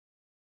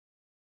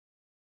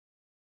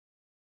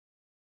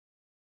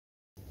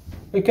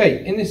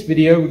Okay, in this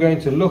video we're going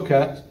to look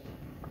at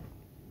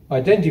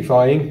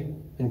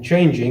identifying and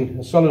changing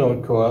a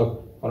solenoid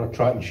coil on a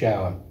Triton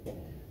shower.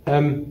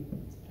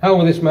 How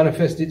will this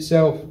manifest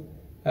itself?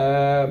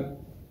 You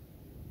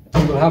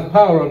will have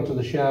power onto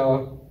the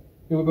shower,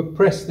 you will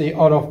press the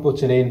on-off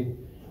button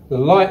in, the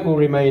light will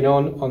remain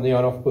on the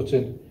on-off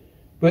button,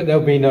 but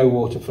there'll be no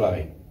water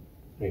flowing.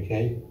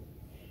 Okay.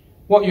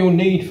 What you'll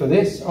need for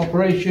this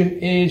operation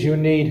is you'll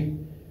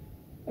need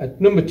a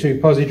number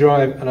 2 posi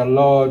drive and a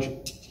large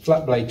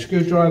flat blade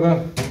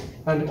screwdriver,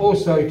 and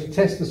also to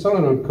test the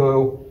solenoid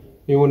coil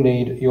you will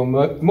need your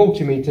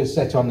multimeter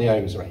set on the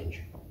ohms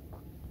range.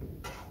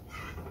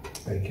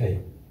 Okay,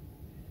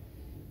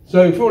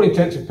 so for all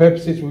intents and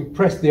purposes we've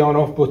pressed the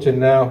on-off button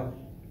now,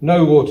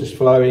 no water's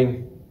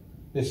flowing,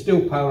 there's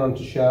still power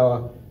onto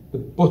shower, the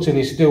button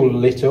is still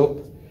lit up,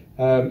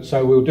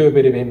 so we'll do a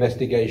bit of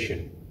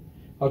investigation.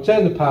 I'll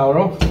turn the power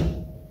off.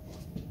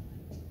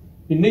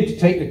 You need to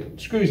take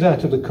the screws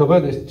out of the cover.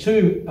 There's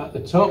 2 at the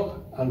top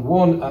and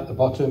 1 at the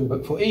bottom,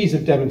 but for ease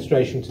of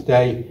demonstration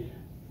today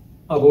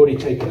I've already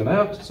taken them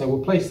out, so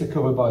we'll place the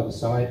cover by the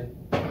side.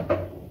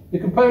 The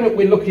component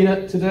we're looking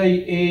at today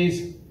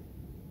is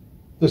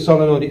the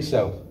solenoid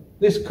itself.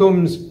 This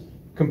comes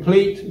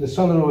complete, the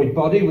solenoid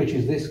body, which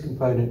is this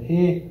component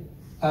here,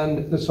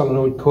 and the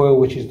solenoid coil,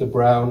 which is the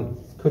brown,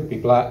 could be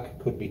black,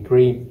 could be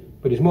green,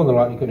 but it's more than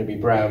likely going to be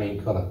brown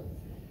in colour.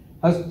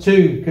 Has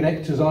 2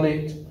 connectors on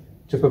it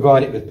to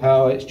provide it with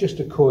power. It's just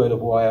a coil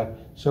of wire,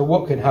 so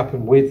what can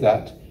happen with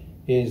that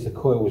is the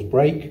coils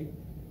break,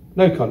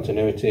 no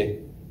continuity,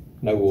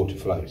 no water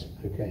flows.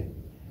 Okay,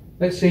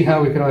 let's see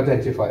how we can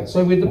identify it.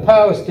 So with the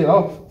power still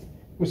off,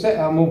 we'll set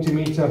our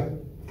multimeter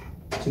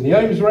to the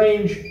ohms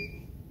range,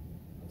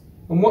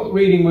 and what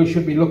reading we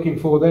should be looking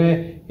for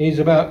there is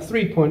about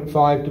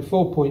 3.5 to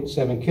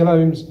 4.7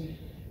 kiloohms.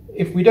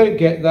 If we don't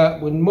get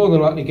that, we'll more than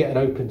likely get an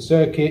open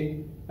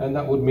circuit, and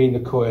that would mean the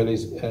coil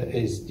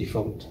is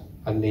defunct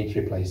and needs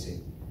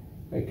replacing.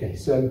 Okay,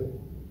 so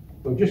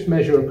we'll just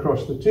measure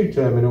across the 2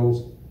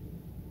 terminals,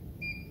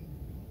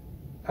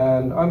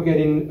 and I'm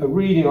getting a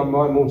reading on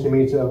my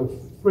multimeter of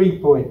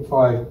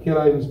 3.5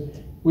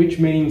 kiloohms, which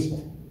means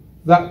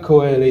that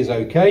coil is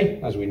okay,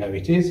 as we know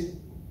it is,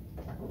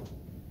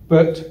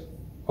 but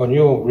on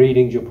your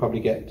readings you'll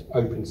probably get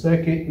open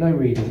circuit, no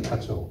reading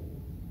at all.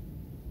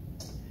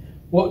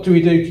 What do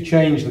we do to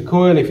change the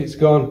coil if it's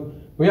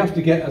gone? We have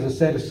to get, as I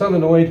said, a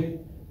solenoid.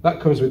 That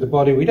comes with the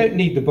body. We don't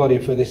need the body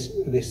for this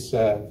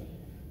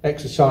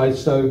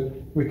exercise, so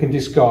we can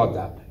discard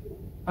that.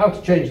 How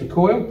to change the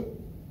coil?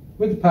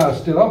 With the power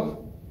still off,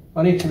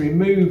 I need to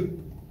remove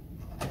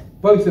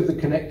both of the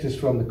connectors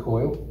from the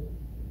coil.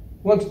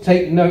 I want to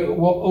take note of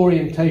what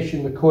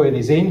orientation the coil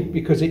is in,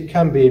 because it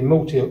can be in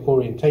multi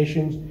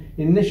orientations.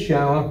 In this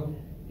shower,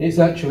 it's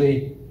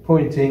actually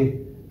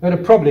pointing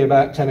at probably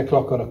about 10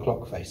 o'clock on a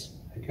clock face.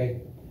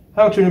 Okay.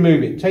 How to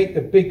remove it? Take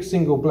the big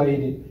single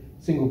blade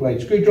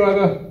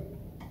screwdriver,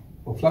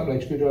 or flat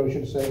blade screwdriver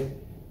should I say,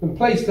 and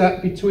place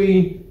that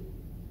between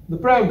the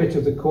brown bit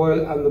of the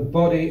coil and the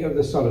body of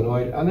the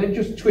solenoid, and then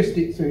just twist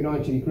it through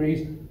 90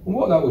 degrees, and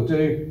what that will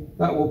do,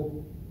 that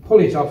will pull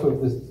it off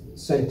of the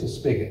centre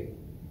spigot.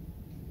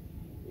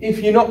 If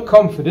you're not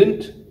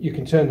confident, you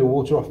can turn the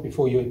water off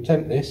before you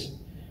attempt this,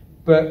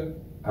 but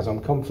as I'm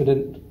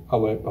confident, I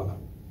won't bother.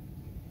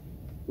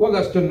 What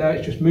that's done now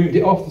is just moved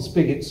it off the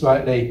spigot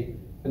slightly,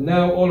 and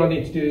now all I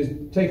need to do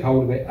is take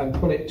hold of it and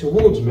pull it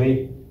towards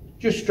me,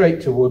 just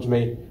straight towards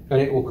me,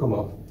 and it will come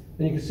off.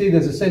 And you can see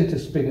there's a centre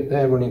spigot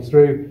there running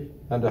through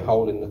and a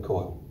hole in the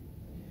coil.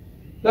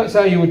 That's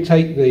how you would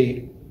take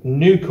the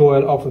new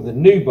coil off of the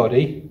new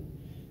body.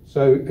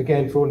 So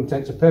again, for all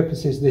intents and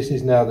purposes, this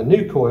is now the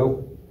new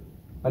coil.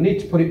 I need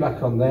to put it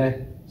back on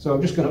there, so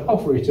I'm just going to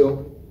offer it up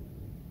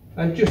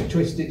and just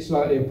twist it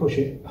slightly and push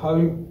it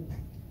home,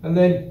 and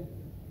then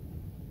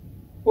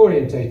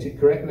orientate it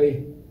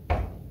correctly,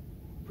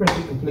 press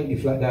it completely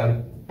flat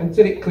down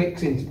until it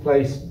clicks into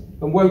place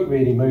and won't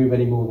really move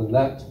any more than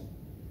that.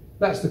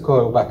 That's the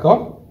coil back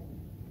on.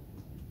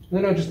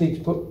 Then I just need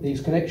to put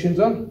these connections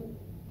on.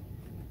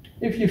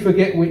 If you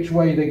forget which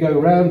way they go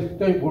round,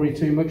 don't worry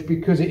too much,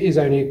 because it is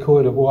only a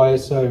coil of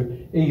wires, so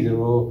either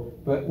or,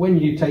 but when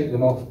you take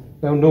them off,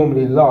 they'll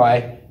normally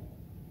lie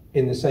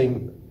in the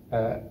same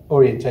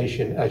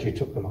orientation as you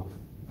took them off.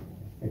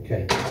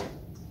 Okay.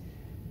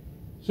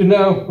 So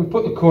now we've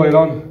put the coil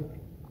on.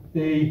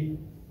 The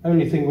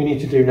only thing we need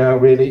to do now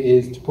really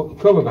is to put the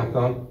cover back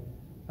on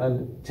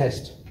and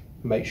test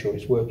and make sure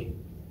it's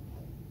working.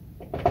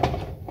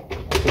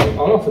 So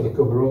I'll offer the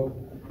cover up.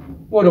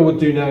 What I would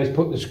do now is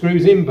put the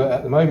screws in, but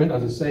at the moment,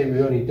 as I say,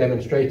 we're only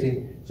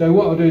demonstrating. So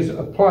what I'll do is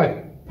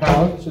apply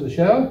power to the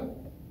shower,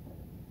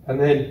 and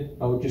then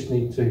I would just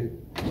need to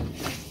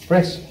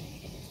press,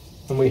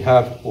 and we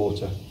have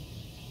water.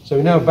 So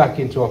we're now back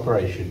into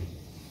operation,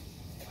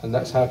 and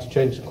that's how to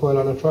change the coil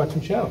on a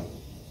Triton shower.